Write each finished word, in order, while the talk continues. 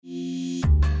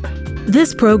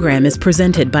This program is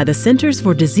presented by the Centers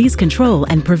for Disease Control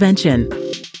and Prevention.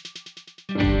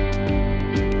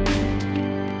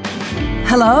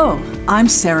 Hello, I'm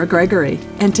Sarah Gregory,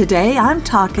 and today I'm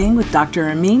talking with Dr.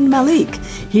 Amyn Malik.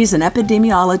 He's an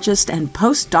epidemiologist and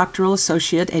postdoctoral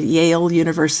associate at Yale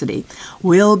University.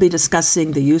 We'll be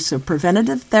discussing the use of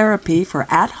preventative therapy for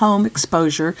at-home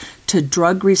exposure to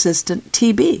drug-resistant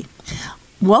TB.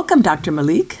 Welcome, Dr.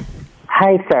 Malik.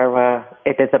 Hi, Sarah.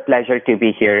 It is a pleasure to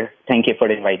be here. Thank you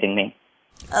for inviting me.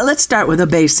 Let's start with a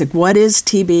basic. What is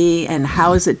TB and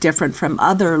how is it different from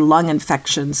other lung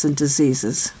infections and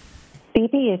diseases?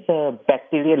 TB is a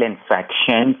bacterial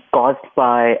infection caused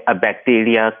by a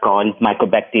bacteria called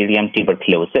Mycobacterium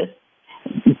tuberculosis.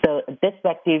 This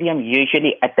bacterium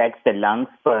usually attacks the lungs,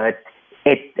 but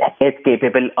it is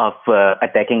capable of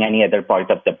attacking any other part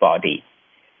of the body.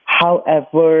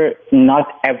 However,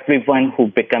 not everyone who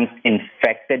becomes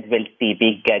infected with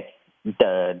TB gets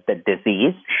the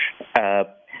disease.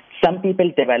 Some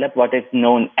people develop what is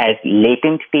known as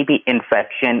latent TB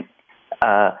infection,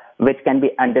 which can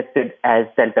be understood as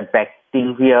that the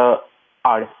bacteria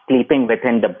are sleeping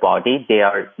within the body. They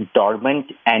are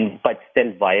dormant but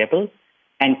still viable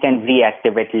and can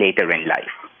reactivate later in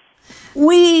life.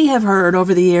 We have heard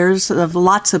over the years of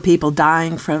lots of people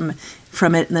dying from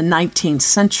it in the 19th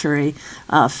century.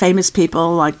 Famous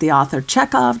people like the author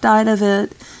Chekhov died of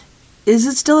it. Is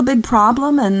it still a big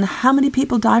problem, and how many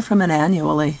people die from it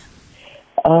annually?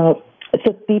 So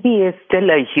TB is still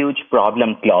a huge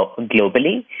problem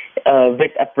globally,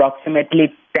 with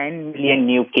approximately 10 million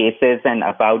new cases and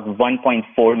about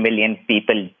 1.4 million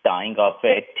people dying of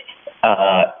it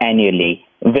annually,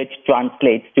 which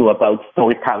translates to about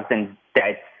 4,000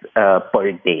 deaths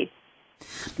per day.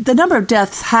 The number of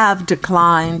deaths have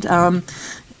declined.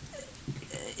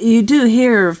 You do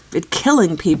hear it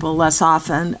killing people less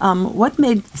often. What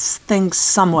made things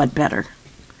somewhat better?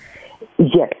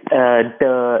 Yes,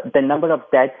 the number of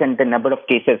deaths and the number of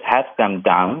cases have come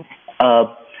down.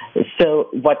 So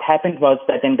what happened was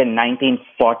that in the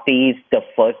 1940s, the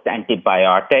first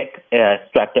antibiotic,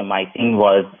 streptomycin,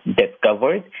 was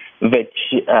discovered,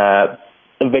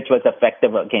 which was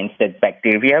effective against this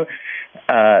bacteria.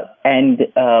 And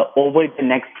over the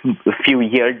next few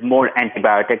years, more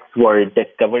antibiotics were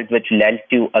discovered, which led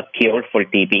to a cure for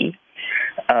TB.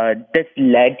 This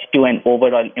led to an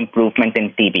overall improvement in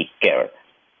TB care.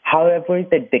 However,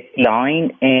 the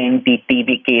decline in the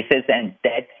TB cases and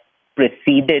deaths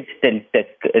preceded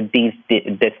these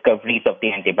discoveries of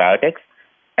the antibiotics.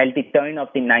 At the turn of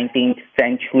the 19th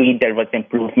century, there was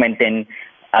improvement in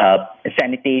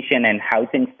sanitation and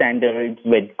housing standards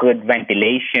with good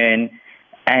ventilation,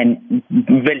 and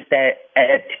with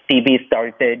that, TB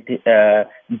started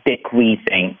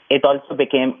decreasing. It also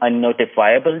became a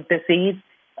notifiable disease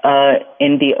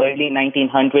in the early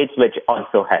 1900s, which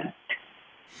also helped.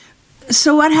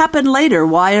 So what happened later?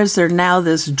 Why is there now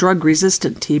this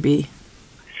drug-resistant TB?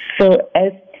 So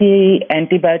as the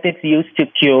antibiotics used to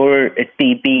cure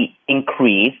TB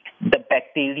increased, the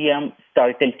bacterium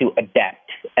started to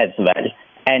adapt as well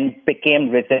and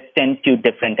became resistant to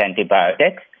different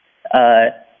antibiotics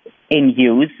in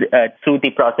use through the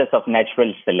process of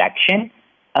natural selection.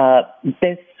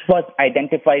 This was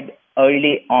identified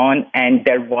early on, and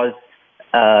there was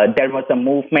a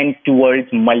movement towards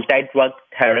multi-drug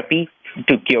therapy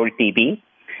to cure TB.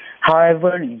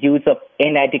 However, use of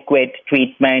inadequate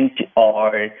treatment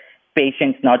or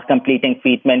patients not completing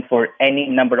treatment for any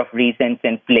number of reasons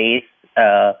in place,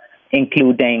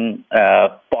 including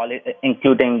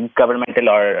governmental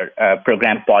or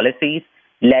program policies,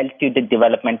 led to the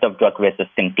development of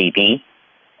drug-resistant TB,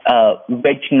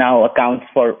 which now accounts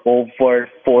for over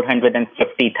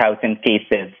 450,000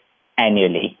 cases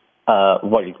annually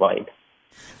worldwide.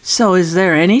 So is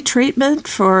there any treatment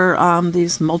for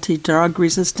these multi-drug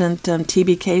resistant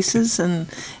TB cases,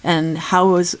 and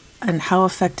how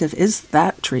effective is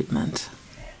that treatment?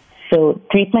 So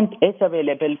treatment is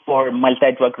available for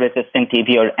multi-drug resistant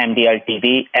TB, or MDR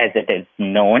TB as it is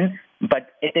known,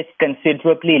 but it is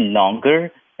considerably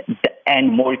longer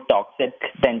and more toxic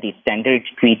than the standard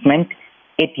treatment.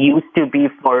 It used to be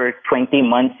for 20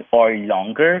 months or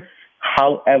longer.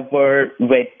 However,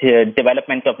 with the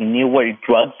development of newer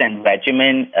drugs and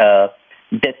regimen,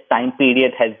 this time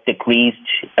period has decreased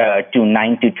to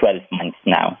 9 to 12 months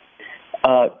now.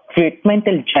 Treatment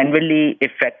is generally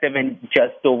effective in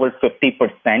just over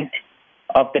 50%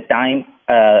 of the time,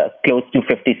 close to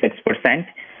 56%.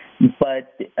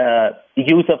 But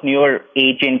use of newer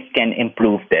agents can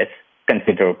improve this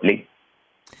considerably.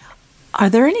 Are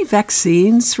there any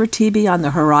vaccines for TB on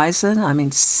the horizon? I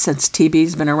mean, since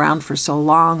TB's been around for so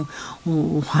long,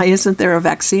 why isn't there a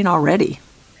vaccine already?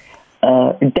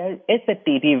 There is a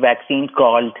TB vaccine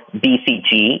called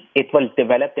BCG. It was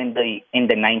developed in the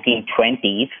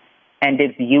 1920s and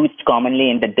is used commonly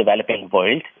in the developing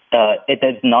world. It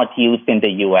is not used in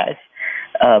the U.S.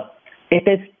 It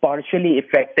is partially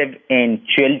effective in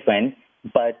children,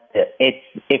 but its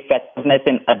effectiveness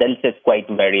in adults is quite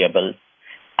variable.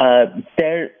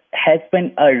 There has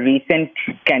been a recent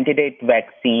candidate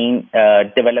vaccine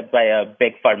developed by a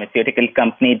big pharmaceutical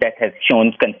company that has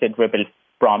shown considerable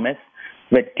promise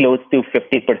with close to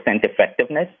 50%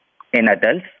 effectiveness in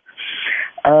adults.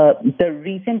 The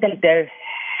reason that there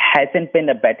hasn't been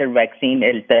a better vaccine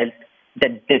is that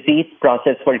the disease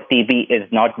process for TB is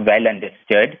not well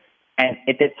understood, and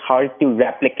it is hard to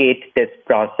replicate this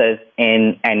process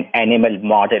in an animal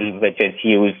model, which is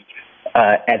used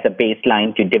as a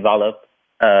baseline to develop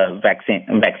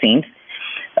vaccines.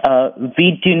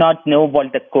 We do not know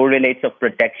what the correlates of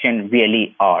protection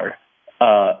really are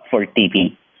for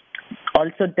TB.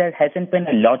 Also, there hasn't been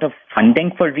a lot of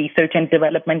funding for research and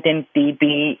development in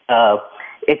TB.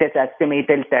 It is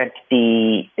estimated that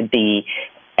the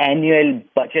annual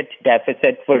budget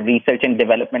deficit for research and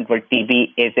development for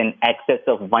TB is in excess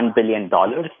of $1 billion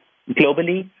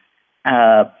globally.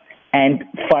 And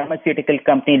pharmaceutical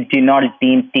companies do not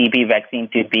deem TB vaccine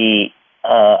to be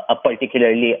a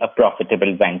particularly a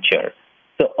profitable venture.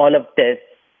 So all of this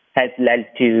has led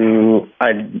to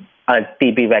a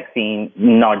TB vaccine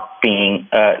not being,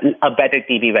 a better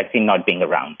TB vaccine not being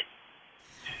around.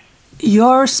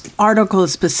 Your article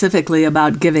is specifically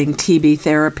about giving TB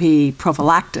therapy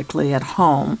prophylactically at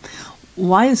home.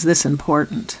 Why is this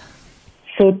important?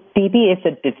 So TB is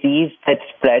a disease that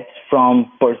spreads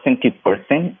from person to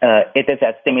person. It is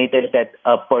estimated that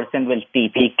a person with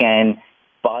TB can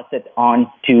pass it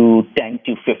on to 10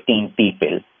 to 15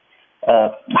 people.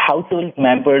 Household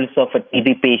members of a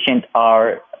TB patient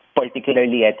are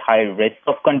particularly at high risk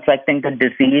of contracting the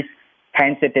disease.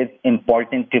 Hence, it is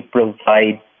important to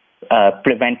provide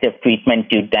preventive treatment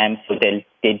to them so that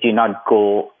they do not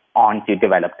go on to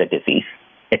develop the disease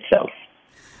itself.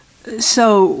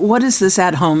 So what does this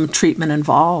at-home treatment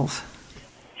involve?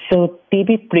 So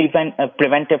TB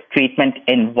preventive treatment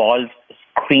involves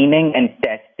screening and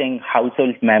testing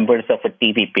household members of a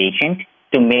TB patient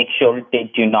to make sure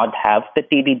they do not have the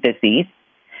TB disease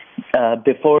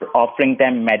before offering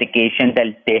them medication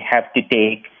that they have to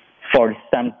take for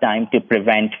some time to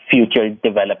prevent future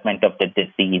development of the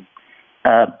disease.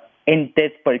 In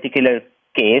this particular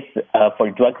case, for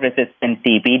drug-resistant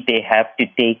TB, they have to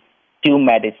take 2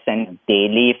 medicines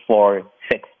daily for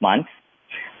 6 months.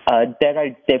 There are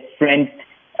different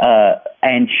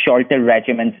and shorter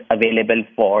regimens available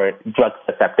for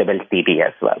drug-susceptible TB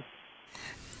as well.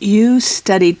 You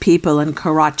studied people in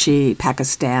Karachi,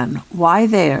 Pakistan. Why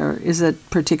there? Is it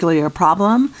particularly a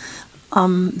problem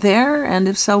there? And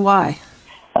if so, why?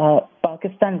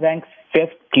 Pakistan ranks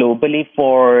 5th globally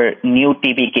for new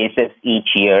TB cases each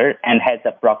year and has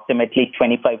approximately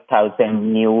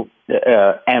 25,000 new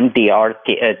MDR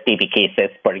TB cases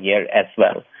per year as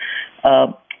well.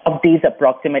 Of these,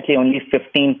 approximately only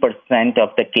 15% of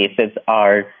the cases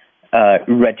are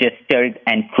registered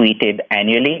and treated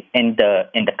annually in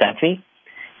the country.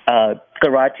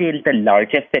 Karachi is the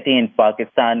largest city in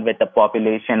Pakistan with a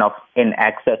population of in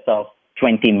excess of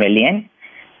 20 million,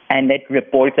 and it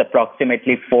reports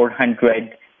approximately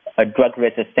 400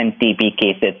 drug-resistant TB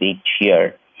cases each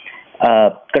year.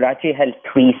 Karachi has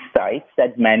 3 sites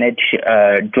that manage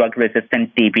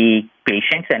drug-resistant TB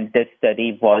patients, and this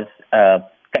study was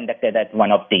conducted at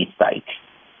one of these sites.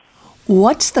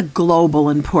 What's the global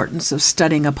importance of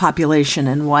studying a population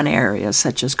in one area,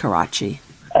 such as Karachi?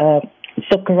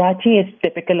 So Karachi is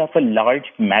typical of a large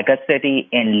megacity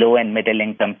in low and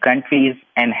middle-income countries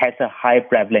and has a high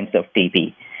prevalence of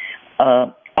TB.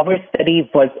 Our study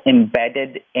was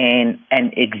embedded in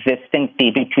an existing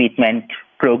TB treatment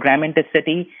program in the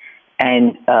city,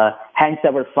 and hence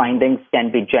our findings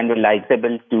can be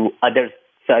generalizable to other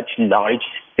such large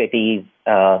cities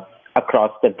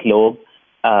across the globe,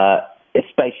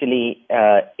 especially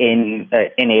in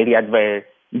areas where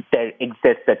there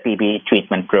exists a TB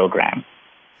treatment program.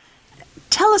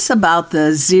 Tell us about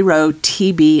the Zero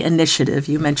TB initiative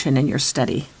you mentioned in your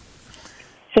study.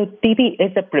 So TB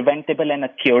is a preventable and a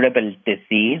curable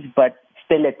disease, but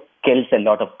still it kills a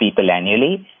lot of people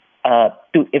annually.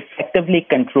 To effectively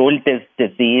control this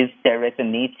disease, there is a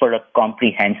need for a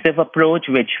comprehensive approach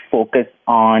which focuses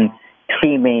on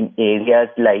 3 main areas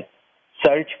like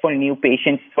search for new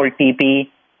patients for TB,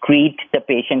 treat the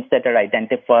patients that are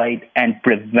identified, and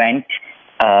prevent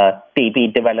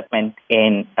TB development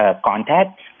in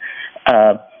contacts.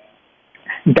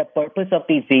 The purpose of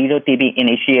the Zero TB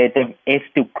initiative is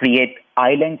to create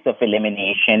islands of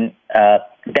elimination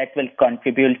that will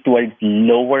contribute towards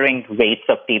lowering rates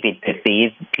of TB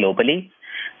disease globally.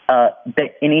 The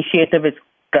initiative is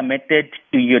committed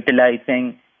to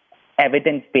utilizing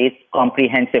evidence-based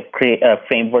comprehensive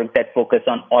framework that focus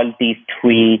on all these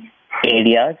three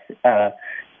areas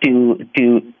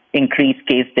to increase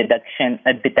case detection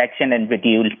and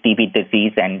reduce TB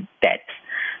disease and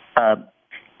deaths.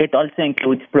 It also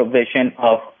includes provision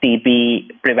of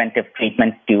TB preventive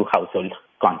treatment to household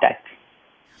contacts.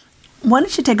 Why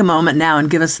don't you take a moment now and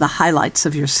give us the highlights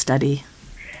of your study?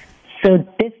 So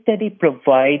this study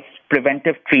provides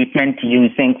preventive treatment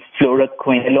using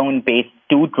fluoroquinolone-based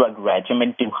two-drug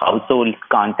regimen to household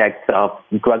contacts of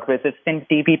drug-resistant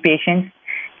TB patients,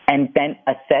 and then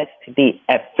assessed the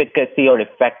efficacy or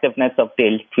effectiveness of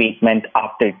the treatment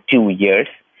after 2 years.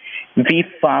 We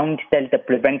found that the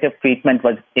preventive treatment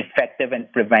was effective in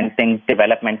preventing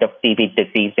development of TB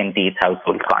disease in these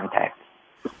household contacts.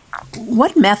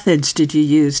 What methods did you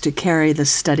use to carry the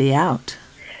study out?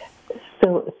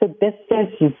 So this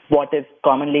is what is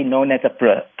commonly known as a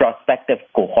prospective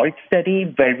cohort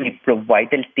study, where we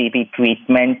provided TB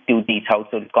treatment to these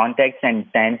household contacts and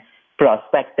then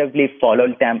prospectively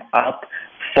followed them up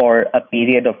for a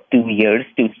period of 2 years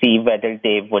to see whether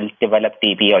they will develop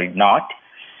TB or not.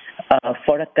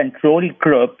 For a control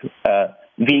group,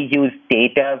 we use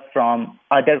data from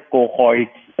other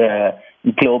cohorts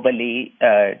globally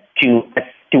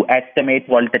to estimate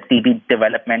what the TB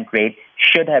development rate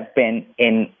should have been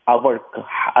in our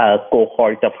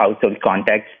cohort of household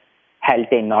contacts had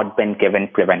they not been given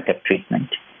preventive treatment.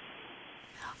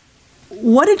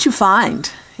 What did you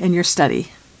find in your study?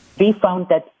 We found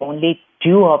that only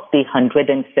 2 of the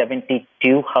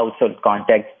 172 household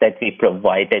contacts that we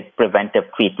provided preventive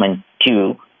treatment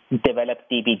to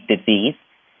developed TB disease,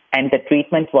 and the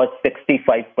treatment was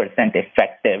 65%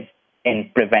 effective in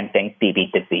preventing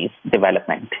TB disease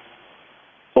development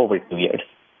over 2 years.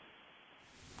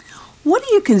 What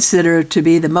do you consider to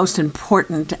be the most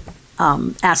important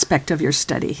aspect of your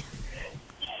study?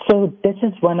 So this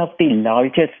is one of the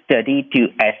largest studies to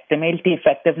estimate the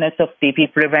effectiveness of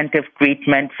TB preventive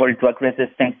treatment for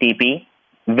drug-resistant TB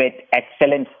with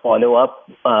excellent follow-up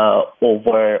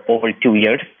over 2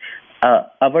 years.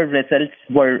 Our results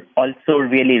were also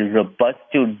really robust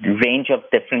to a range of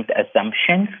different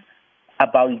assumptions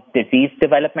about disease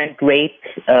development rates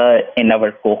in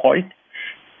our cohort.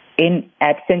 In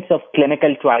absence of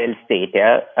clinical trials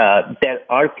data, there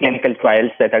are clinical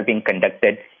trials that are being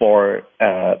conducted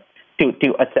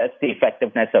to assess the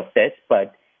effectiveness of this,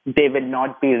 but they will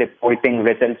not be reporting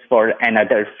results for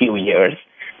another few years.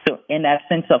 So in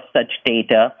absence of such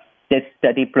data, this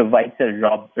study provides a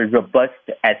robust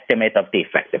estimate of the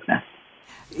effectiveness.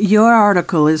 Your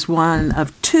article is one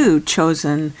of 2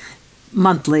 chosen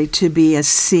monthly to be a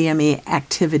CME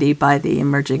activity by the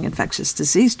Emerging Infectious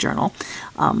Disease Journal.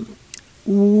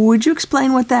 Would you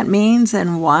explain what that means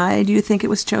and why do you think it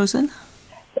was chosen?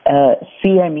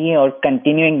 CME, or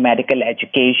continuing medical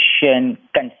education,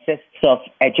 consists of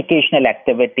educational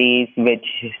activities which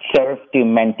serve to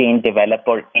maintain, develop,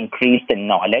 or increase the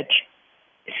knowledge,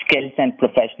 skills, and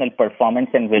professional performance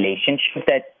and relationship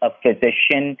that a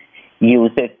physician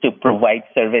uses to provide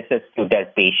services to their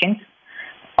patients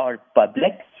or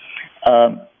public.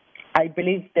 I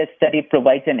believe this study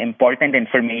provides an important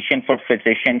information for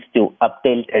physicians to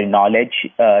update their knowledge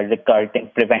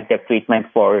regarding preventive treatment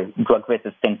for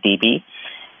drug-resistant TB.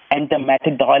 And the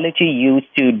methodology used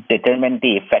to determine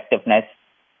the effectiveness,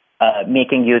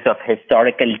 making use of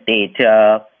historical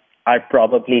data, are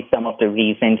probably some of the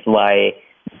reasons why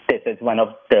this is one of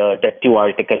the 2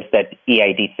 articles that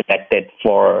EID selected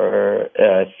for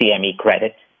CME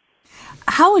credit.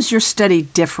 How is your study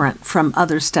different from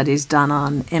other studies done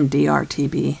on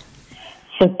MDR-TB?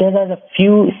 So there are a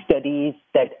few studies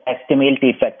that estimate the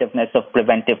effectiveness of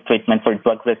preventive treatment for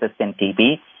drug-resistant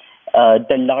TB.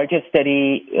 The largest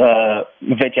study,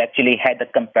 which actually had a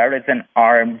comparison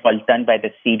arm, was done by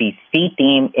the CDC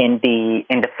team in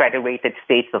the Federated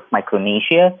States of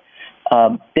Micronesia.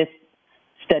 This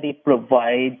study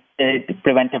provided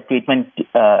preventive treatment.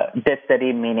 This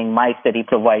study, meaning my study,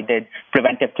 provided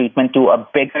preventive treatment to a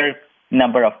bigger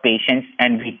number of patients,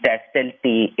 and we tested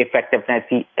the effectiveness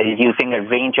using a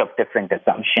range of different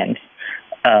assumptions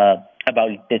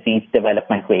about disease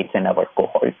development rates in our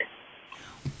cohort.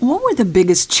 What were the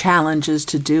biggest challenges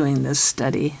to doing this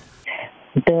study?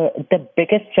 The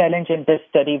biggest challenge in this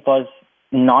study was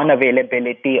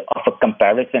non-availability of a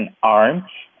comparison arm.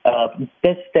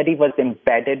 This study was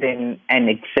embedded in an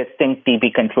existing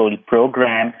TB control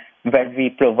program where we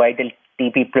provided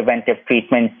TB preventive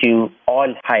treatment to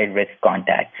all high-risk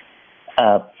contacts.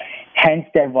 Hence,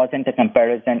 there wasn't a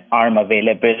comparison arm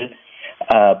available.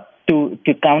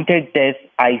 To counter this,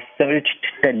 I searched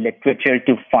the literature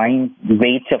to find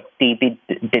rates of TB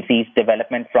disease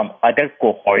development from other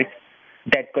cohorts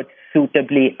that could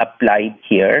suitably apply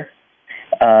here.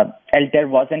 And there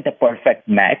wasn't a perfect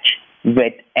match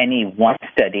with any one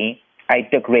study. I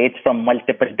took rates from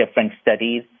multiple different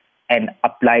studies and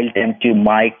applied them to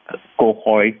my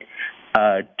cohort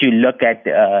to look at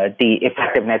the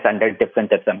effectiveness under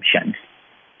different assumptions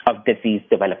of disease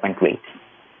development rates.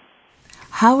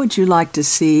 How would you like to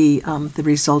see the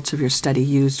results of your study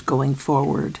used going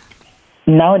forward?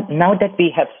 Now that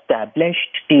we have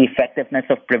established the effectiveness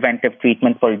of preventive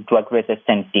treatment for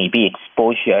drug-resistant TB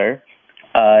exposure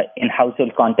in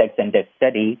household contexts in this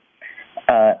study,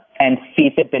 and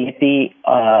feasibility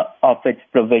of its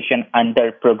provision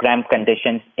under program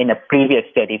conditions in a previous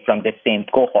study from the same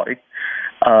cohort,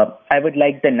 I would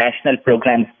like the national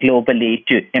programs globally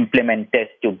to implement this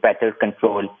to better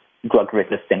control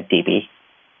drug-resistant TB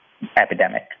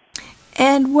epidemic.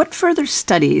 And what further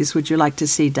studies would you like to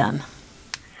see done?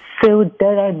 So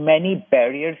there are many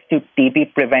barriers to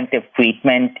TB preventive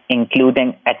treatment,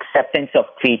 including acceptance of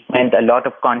treatment. A lot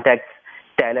of contacts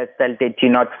tell us that they do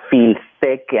not feel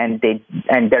sick and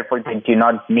therefore they do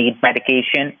not need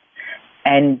medication.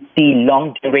 And the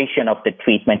long duration of the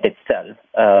treatment itself.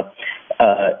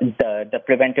 The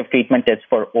preventive treatment is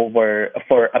for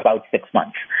about 6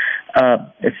 months.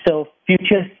 So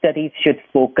future studies should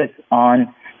focus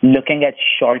on looking at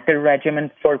shorter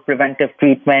regimens for preventive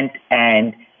treatment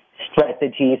and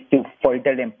strategies to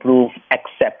further improve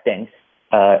acceptance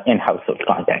in household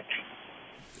contexts.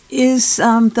 Is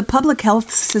the public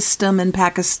health system in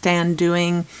Pakistan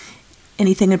doing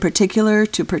anything in particular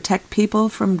to protect people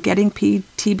from getting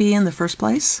TB in the first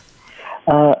place?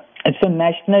 So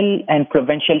national and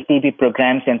provincial TB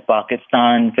programs in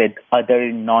Pakistan with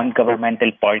other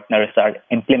non-governmental partners are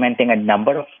implementing a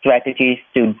number of strategies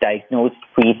to diagnose,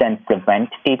 treat, and prevent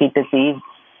TB disease.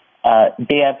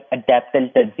 They have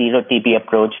adapted the zero TB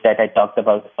approach that I talked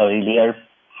about earlier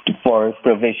for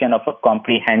provision of a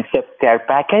comprehensive care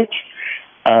package.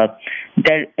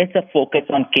 There is a focus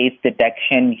on case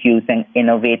detection using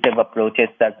innovative approaches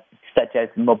such as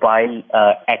mobile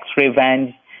X-ray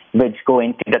vans, which go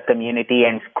into the community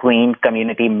and screen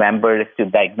community members to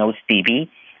diagnose TB,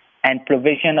 and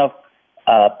provision of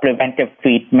preventive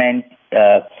treatment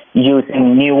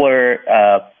using newer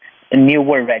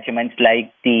regimens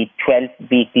like the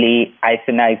 12-weekly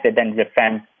isoniazid and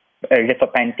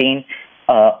rifapentine,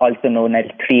 also known as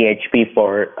 3-HP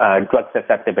for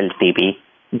drug-susceptible TB,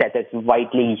 that is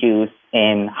widely used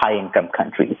in high-income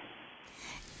countries.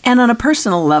 And on a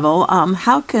personal level,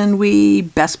 how can we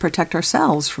best protect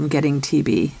ourselves from getting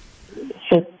TB?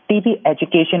 So TB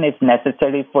education is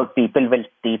necessary for people with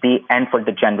TB and for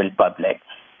the general public.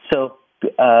 So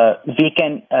we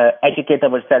can educate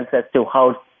ourselves as to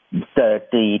how the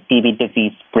TB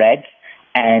disease spreads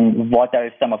and what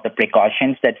are some of the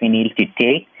precautions that we need to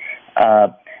take.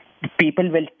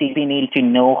 People with TB need to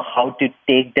know how to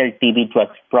take their TB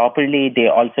drugs properly. They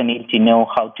also need to know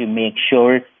how to make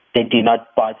sure they do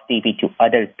not pass TB to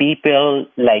other people,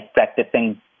 like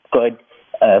practicing good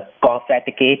cough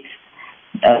etiquette.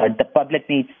 The public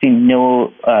needs to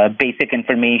know basic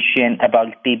information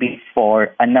about TB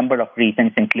for a number of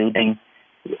reasons, including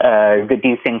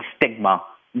reducing stigma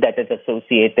that is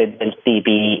associated with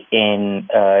TB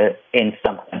in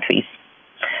some countries.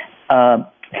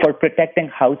 For protecting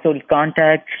household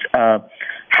contacts,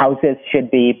 houses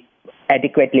should be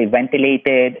adequately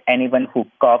ventilated. Anyone who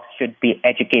coughs should be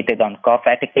educated on cough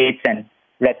etiquettes and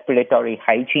respiratory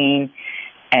hygiene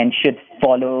and should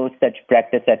follow such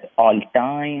practice at all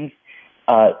times.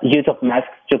 Use of masks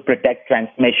to protect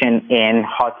transmission in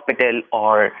hospital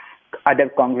or other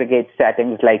congregate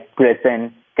settings like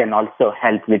prison can also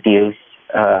help reduce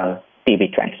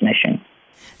TB transmission.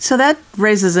 So that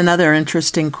raises another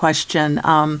interesting question.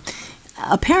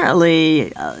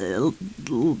 Apparently,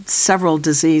 several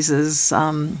diseases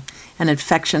and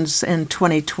infections in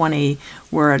 2020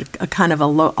 were at a kind of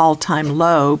all-time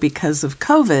low because of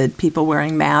COVID, people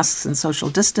wearing masks and social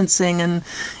distancing and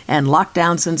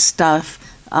lockdowns and stuff.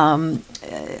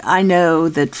 I know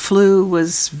that flu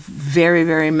was very,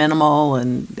 very minimal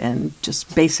and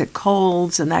just basic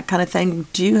colds and that kind of thing.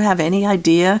 Do you have any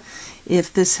idea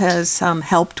if this has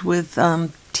helped with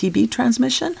TB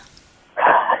transmission?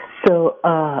 So,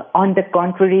 on the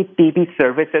contrary, TB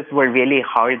services were really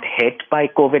hard hit by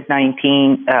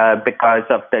COVID-19 because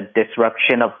of the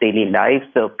disruption of daily life.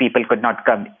 So people could not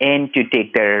come in to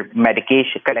take their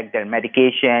medication, collect their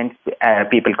medications.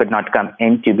 People could not come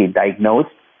in to be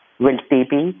diagnosed with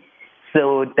TB.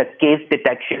 So the case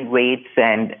detection rates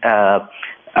and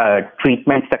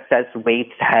treatment success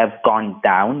rates have gone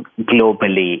down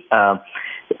globally.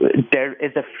 There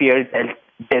is a fear that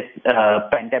this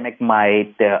pandemic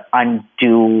might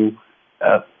undo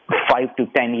 5 to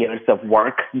 10 years of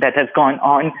work that has gone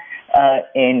on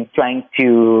in trying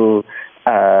to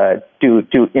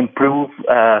improve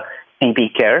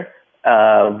TB care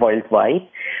worldwide.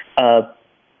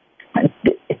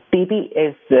 TB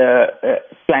is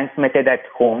transmitted at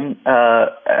home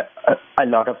a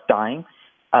lot of time,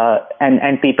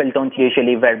 and people don't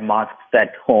usually wear masks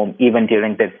at home even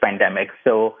during this pandemic.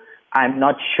 So I'm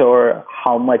not sure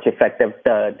how much effective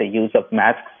the use of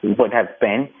masks would have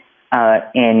been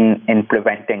in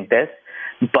preventing this,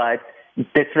 but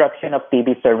disruption of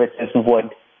TB services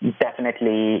would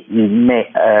definitely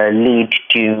lead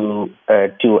to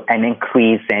an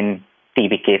increase in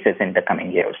TB cases in the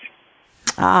coming years.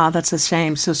 Ah, that's a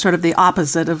shame. So sort of the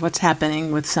opposite of what's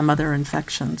happening with some other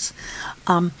infections.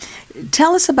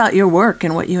 Tell us about your work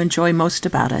and what you enjoy most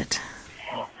about it.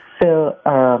 So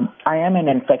I am an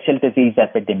infectious disease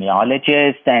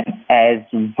epidemiologist, and as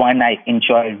one, I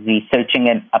enjoy researching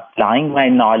and applying my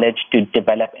knowledge to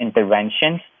develop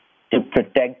interventions to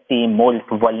protect the most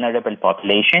vulnerable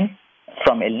population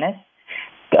from illness.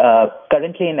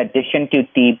 Currently, in addition to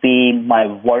TB, my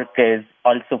work is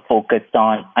also focused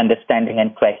on understanding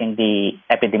and tracking the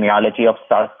epidemiology of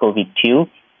SARS-CoV-2,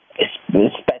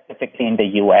 specifically in the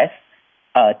U.S.,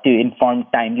 to inform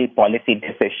timely policy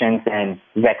decisions and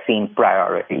vaccine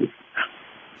priorities.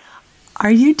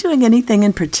 Are you doing anything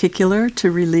in particular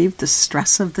to relieve the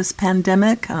stress of this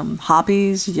pandemic?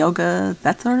 Hobbies, yoga,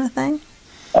 that sort of thing?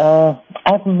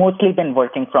 I've mostly been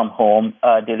working from home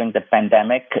during the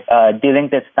pandemic. During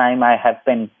this time, I have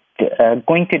been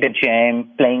going to the gym,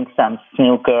 playing some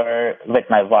snooker with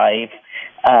my wife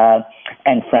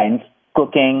and friends,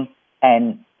 cooking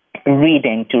and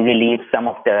reading to relieve some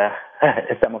of the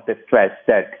stress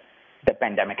that the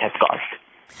pandemic has caused.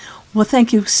 Well,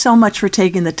 thank you so much for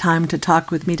taking the time to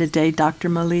talk with me today, Dr.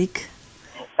 Malik.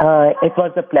 It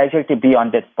was a pleasure to be on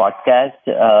this podcast.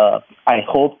 I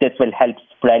hope this will help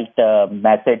spread the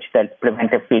message that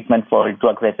preventive treatment for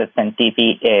drug-resistant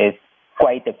TB is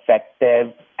quite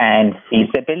effective and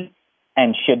feasible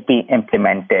and should be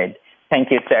implemented.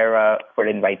 Thank you, Sarah, for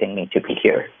inviting me to be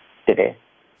here today.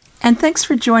 And thanks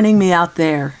for joining me out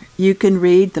there. You can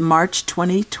read the March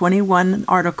 2021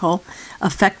 article,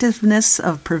 Effectiveness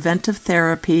of Preventive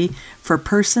Therapy for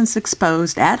Persons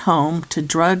Exposed at Home to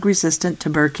Drug-Resistant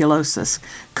Tuberculosis,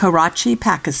 Karachi,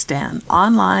 Pakistan,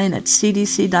 online at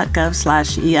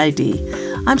cdc.gov/EID.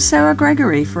 I'm Sarah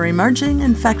Gregory for Emerging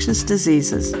Infectious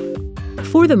Diseases.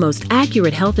 For the most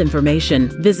accurate health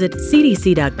information, visit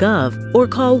cdc.gov or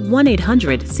call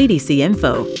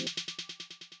 1-800-CDC-INFO.